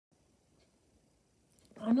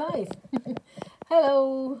I'm live.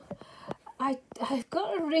 Hello. I've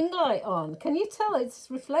got a ring light on. Can you tell it's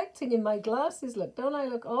reflecting in my glasses? Look, don't I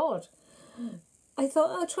look odd? I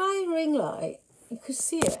thought I'll try a ring light. You could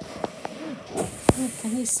see it. Oh,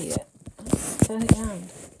 can you see it? Let's turn it round.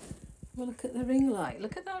 Well, look at the ring light.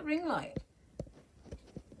 Look at that ring light.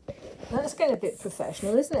 That's getting a bit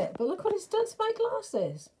professional, isn't it? But look what it's done to my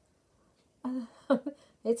glasses.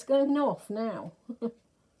 It's going off now.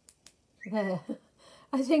 There.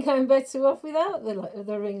 I think I'm better off without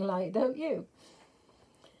the ring light, don't you?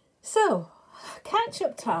 So,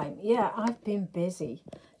 catch-up time. Yeah, I've been busy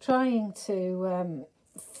trying to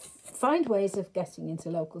find ways of getting into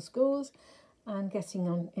local schools and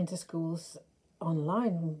getting into schools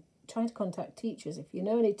online and trying to contact teachers. If you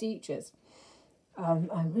know any teachers,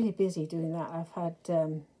 I'm really busy doing that. I've had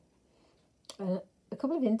a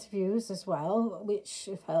couple of interviews as well, which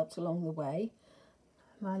have helped along the way.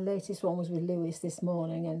 My latest one was with Lewis this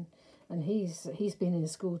morning, and he's been in a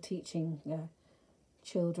school teaching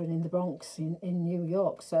children in the Bronx in New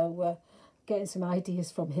York, so getting some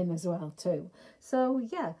ideas from him as well too. So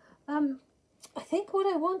yeah, I think what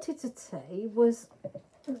I wanted to say was,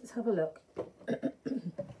 let's have a look.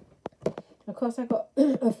 Of course, I've got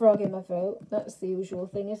a frog in my throat. That's the usual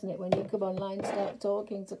thing, isn't it, when you come online and start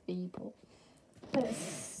talking to people.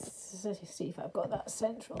 Let's see if I've got that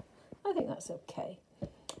central. I think that's okay.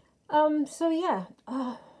 So yeah,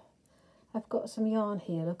 I've got some yarn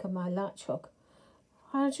here. Look at my latch hook.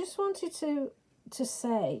 I just wanted to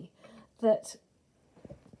say that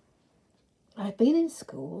I've been in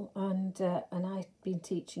school and I've been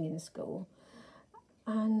teaching in school,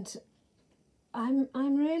 and I'm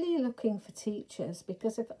really looking for teachers,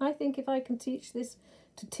 because I think if I can teach this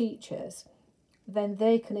to teachers, then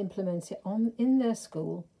they can implement it in their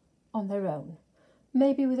school on their own,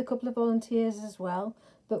 maybe with a couple of volunteers as well.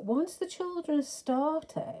 But once the children have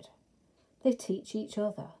started, they teach each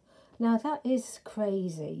other. Now that is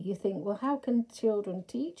crazy. You think, well, how can children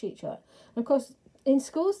teach each other? And of course, in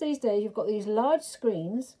schools these days, you've got these large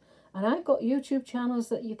screens, and I've got YouTube channels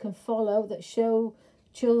that you can follow that show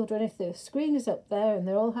children, if the screen is up there and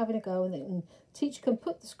they're all having a go, and the teacher can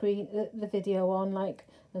put the video on,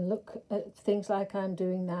 and look at things like I'm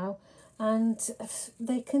doing now, and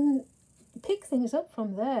they can pick things up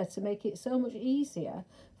from there to make it so much easier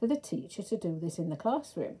for the teacher to do this in the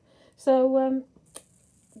classroom. So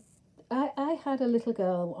I had a little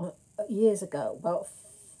girl years ago, about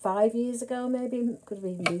 5 years ago maybe, could have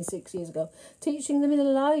even been 6 years ago, teaching them in a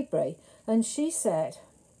library, and she said,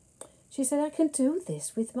 I can do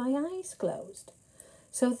this with my eyes closed.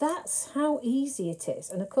 So that's how easy it is.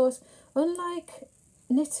 And of course, unlike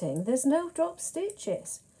knitting, there's no drop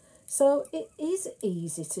stitches, so it is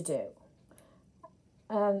easy to do.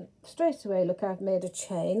 Straight away, look, I've made a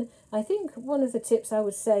chain. I think one of the tips I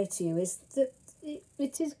would say to you is that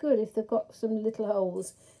it is good if they've got some little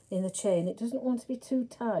holes in the chain. It doesn't want to be too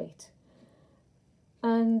tight.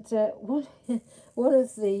 And one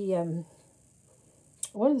of the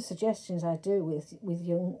suggestions I do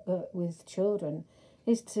with children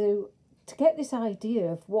is to get this idea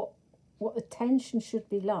of what the tension should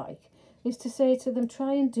be like, is to say to them,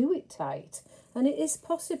 try and do it tight. And it is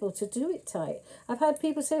possible to do it tight. I've had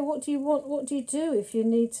people say, what do you want? What do you do if you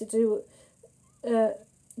need to do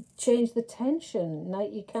change the tension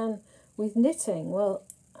like you can with knitting? Well,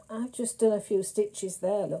 I've just done a few stitches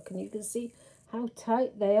there, look, and you can see how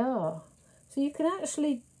tight they are. So you can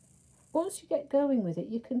actually, once you get going with it,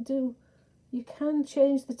 you can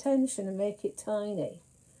change the tension and make it tiny.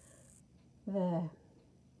 There.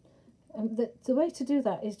 And the way to do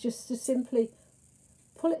that is just to simply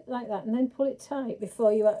pull it like that and then pull it tight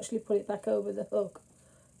before you actually put it back over the hook.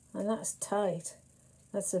 And that's tight.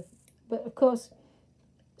 But of course,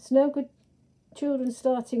 it's no good children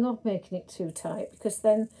starting off making it too tight, because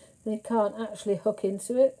then they can't actually hook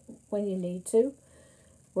into it when you need to.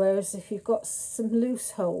 Whereas if you've got some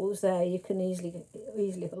loose holes there, you can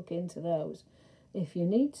easily hook into those if you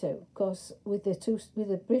need to. Of course, with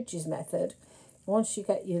the bridges method, once you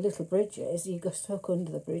get your little bridges, you just hook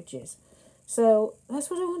under the bridges. So that's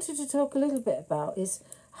what I wanted to talk a little bit about, is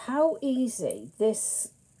how easy this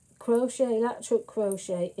latch hook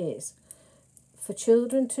crochet is for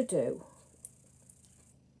children to do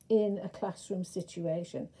in a classroom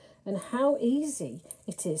situation, and how easy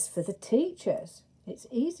it is for the teachers. It's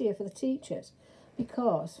easier for the teachers,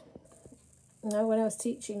 because when I was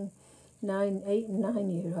teaching 8 and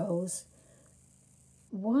 9-year-olds,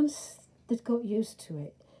 once they've got used to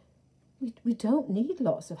it, we don't need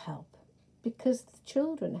lots of help, because the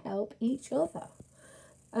children help each other.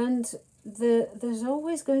 And there's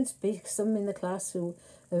always going to be some in the class who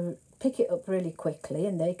are pick it up really quickly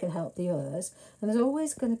and they can help the others. And there's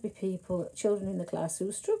always going to be children in the class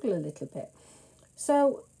who struggle a little bit.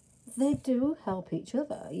 So they do help each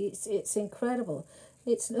other. It's incredible.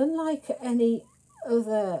 It's unlike any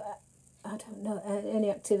other, I don't know, any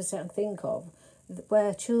activity I can think of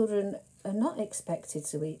where children are not expected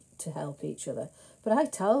to help each other. But I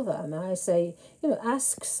tell them, I say,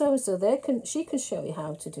 ask so-and-so, she can show you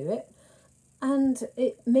how to do it. And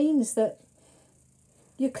it means that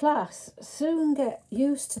your class soon get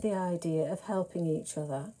used to the idea of helping each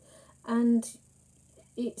other, and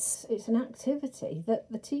it's an activity that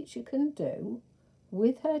the teacher can do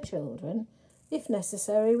with her children, if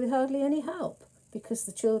necessary, with hardly any help, because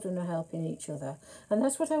the children are helping each other. And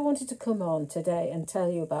that's what I wanted to come on today and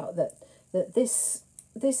tell you about, that this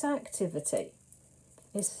activity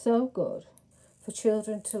is so good for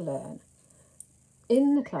children to learn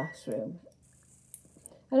in the classroom.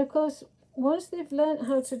 And of course, once they've learnt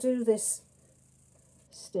how to do this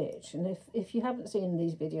stitch, and if you haven't seen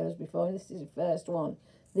these videos before, and this is the first one,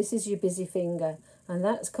 this is your busy finger, and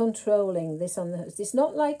that's controlling this on the hook. It's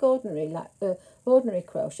not like ordinary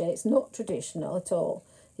crochet. It's not traditional at all.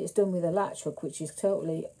 It's done with a latch hook, which is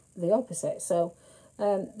totally the opposite. So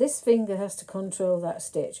this finger has to control that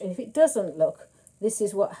stitch, and if it doesn't, look, this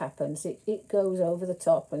is what happens. It goes over the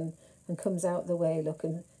top and comes out the way, look,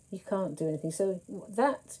 and you can't do anything. So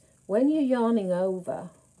that, when you're yarning over,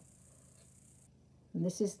 and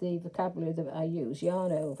this is the vocabulary that I use,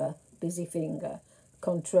 yarn over, busy finger,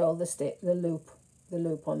 control the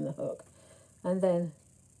loop on the hook, and then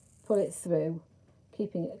pull it through,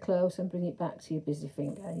 keeping it close, and bring it back to your busy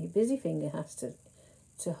finger. And your busy finger has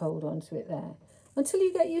to hold on to it there until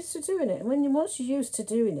you get used to doing it. And once you're used to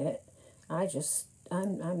doing it,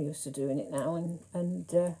 I'm used to doing it now,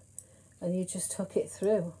 and you just hook it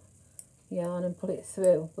through, yarn and pull it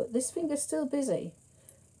through. But this finger's still busy.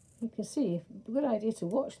 You can see, a good idea to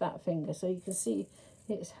watch that finger so you can see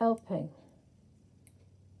it's helping.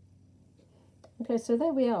 Okay, so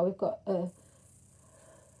there we are. We've got a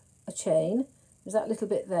chain. There's that little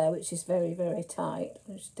bit there which is very, very tight.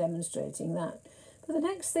 I'm just demonstrating that. But the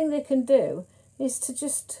next thing they can do is to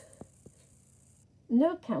just,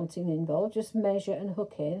 no counting involved, just measure and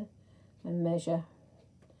hook in, and measure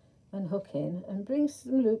and hook in, and bring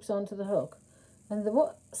some loops onto the hook. And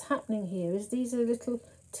what's happening here is these are little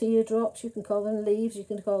teardrops. You can call them leaves, you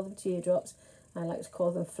can call them teardrops. I like to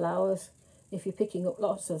call them flowers. If you're picking up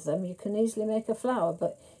lots of them, you can easily make a flower,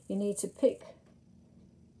 but you need to pick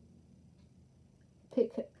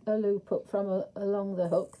a loop up from along the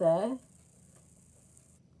hook there.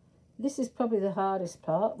 This is probably the hardest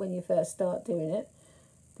part when you first start doing it,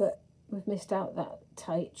 but we've missed out that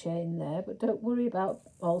tight chain there. But don't worry about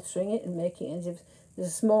altering it and making it, if there's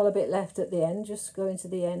a smaller bit left at the end, just go into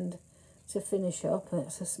the end to finish up, and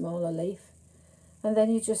that's a smaller leaf. And then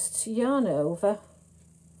you just yarn over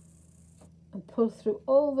and pull through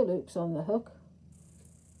all the loops on the hook,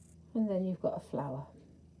 and then you've got a flower.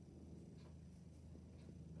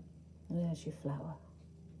 And there's your flower.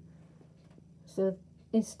 So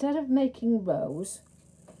instead of making rows,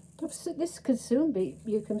 this can soon be,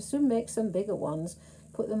 you can soon make some bigger ones,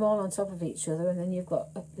 put them all on top of each other, and then you've got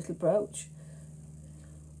a little brooch.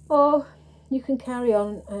 Or you can carry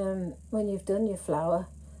on when you've done your flower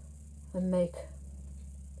and make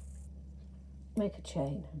a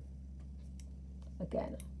chain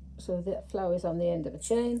again. So the flower is on the end of a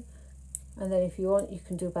chain, and then if you want, you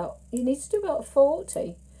need to do about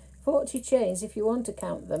 40 chains if you want to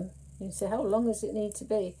count them. You can say, how long does it need to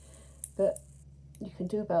be? But you can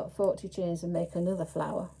do about 40 chains and make another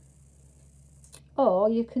flower. Or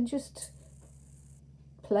you can just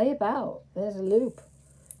play about. There's a loop.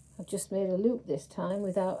 I've just made a loop this time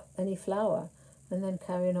without any flower, and then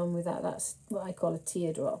carrying on with that. That's what I call a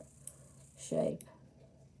teardrop shape.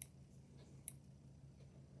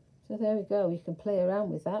 So there we go. You can play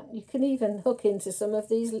around with that. You can even hook into some of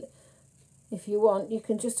these, if you want. You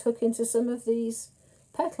can just hook into some of these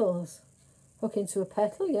petals. Hook into a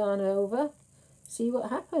petal, yarn over, see what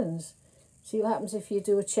happens. See what happens if you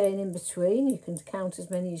do a chain in between. You can count as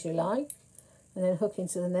many as you like, and then hook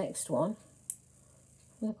into the next one.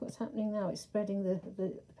 Look what's happening now. It's spreading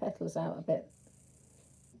the petals out a bit.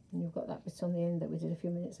 And you've got that bit on the end that we did a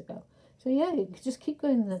few minutes ago. So yeah, you can just keep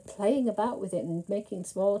going and playing about with it and making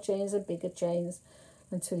small chains and bigger chains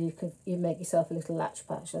until you make yourself a little latch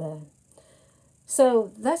patch there.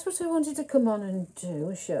 So that's what I wanted to come on and do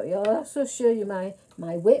and show you. I'll also show you my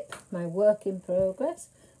whip, my work in progress,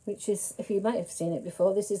 which is, if you might have seen it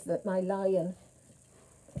before, this is my lion.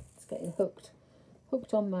 It's getting hooked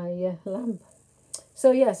on my lamp.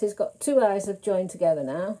 So yes, he's got two eyes have joined together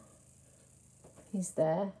now. He's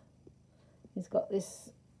there. He's got this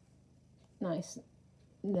nice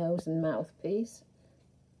nose and mouth piece,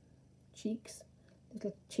 cheeks,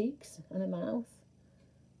 little cheeks and a mouth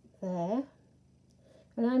there.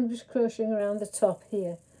 And I'm just crocheting around the top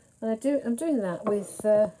here. And I'm doing that with,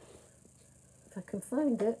 if I can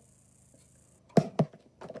find it,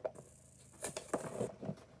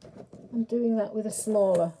 I'm doing that with a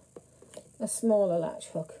smaller latch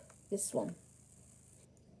hook, this one.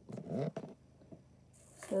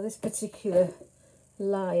 So this particular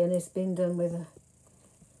lion has been done with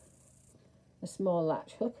a small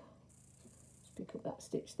latch hook. Just pick up that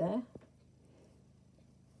stitch there.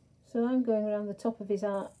 So I'm going around the top of his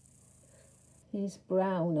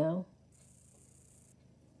brow now.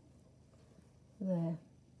 There.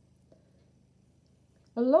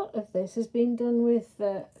 A lot of this has been done with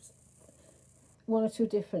one or two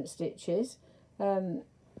different stitches,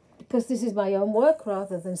 because this is my own work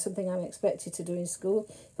rather than something I'm expected to do in school.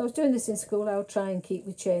 If I was doing this in school, I would try and keep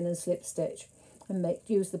with chain and slip stitch and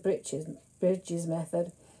use the bridges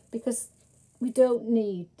method, because we don't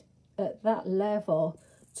need at that level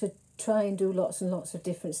to try and do lots and lots of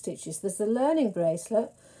different stitches. There's the learning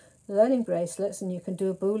bracelets, and you can do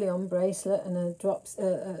a bullion bracelet and a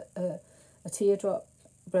teardrop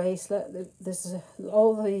bracelet. There's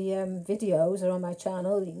all the videos are on my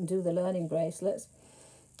channel. You can do the learning bracelets,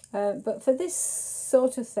 but for this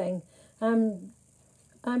sort of thing,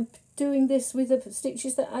 I'm doing this with the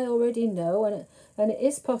stitches that I already know, and it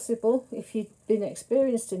is possible, if you've been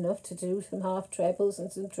experienced enough, to do some half trebles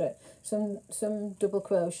and some double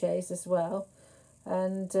crochets as well.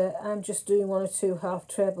 And I'm just doing one or two half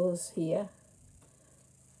trebles here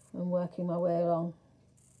and working my way along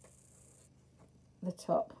the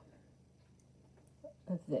top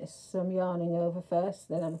of this. So I'm yarning over first,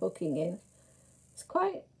 then I'm hooking in. It's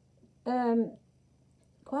quite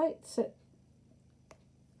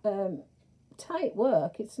tight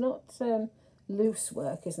work. It's not loose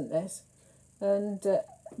work, isn't this? And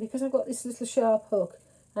because I've got this little sharp hook,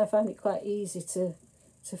 I find it quite easy to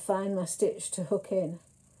find my stitch to hook in.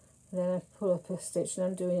 And then I pull up a stitch, and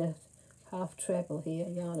I'm doing a half treble here,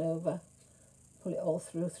 yarn over, pull it all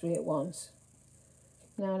through 3 at once.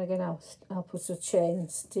 Now and again I'll put a chain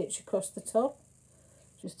stitch across the top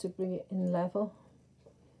just to bring it in level,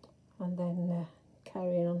 and then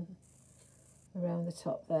carry on around the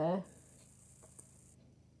top there.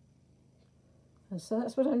 And so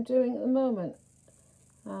that's what I'm doing at the moment.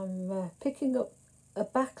 I'm picking up a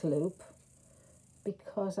back loop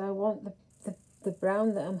because I want the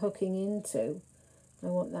brown that I'm hooking into, I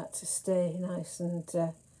want that to stay nice and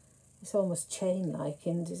it's almost chain-like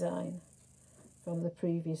in design from the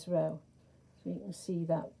previous row. So you can see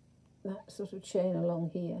that sort of chain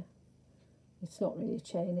along here. It's not really a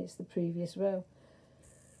chain, it's the previous row.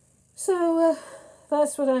 So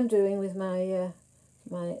that's what I'm doing with my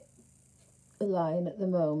my line at the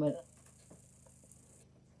moment,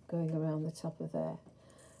 going around the top of there.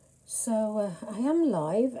 So I am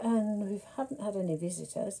live, and we haven't had any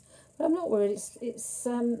visitors, but I'm not worried. It's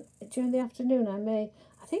during the afternoon.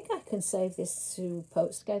 I think I can save this to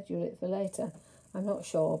schedule it for later. I'm not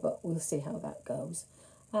sure, but we'll see how that goes.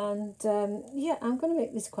 And yeah, I'm going to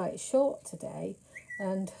make this quite short today,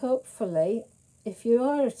 and hopefully, if you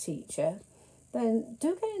are a teacher, then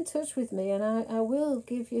do get in touch with me, and I will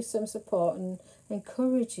give you some support and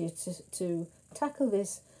encourage you to tackle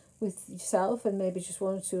this with yourself, and maybe just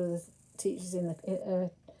one or two of the teachers in the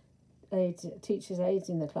teachers' aides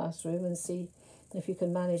in the classroom, and see if you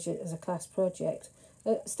can manage it as a class project.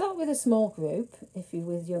 Start with a small group if you're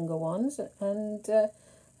with younger ones, and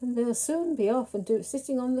they'll soon be off and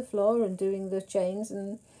sitting on the floor and doing the chains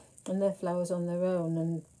and their flowers on their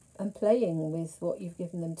own, and playing with what you've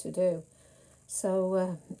given them to do.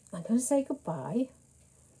 So I'm going to say goodbye,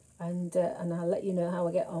 and I'll let you know how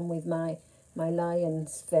I get on with my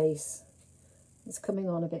lion's face. It's coming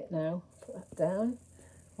on a bit now. Put that down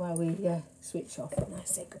while we switch off, and I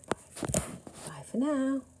say goodbye. Bye for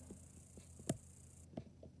now.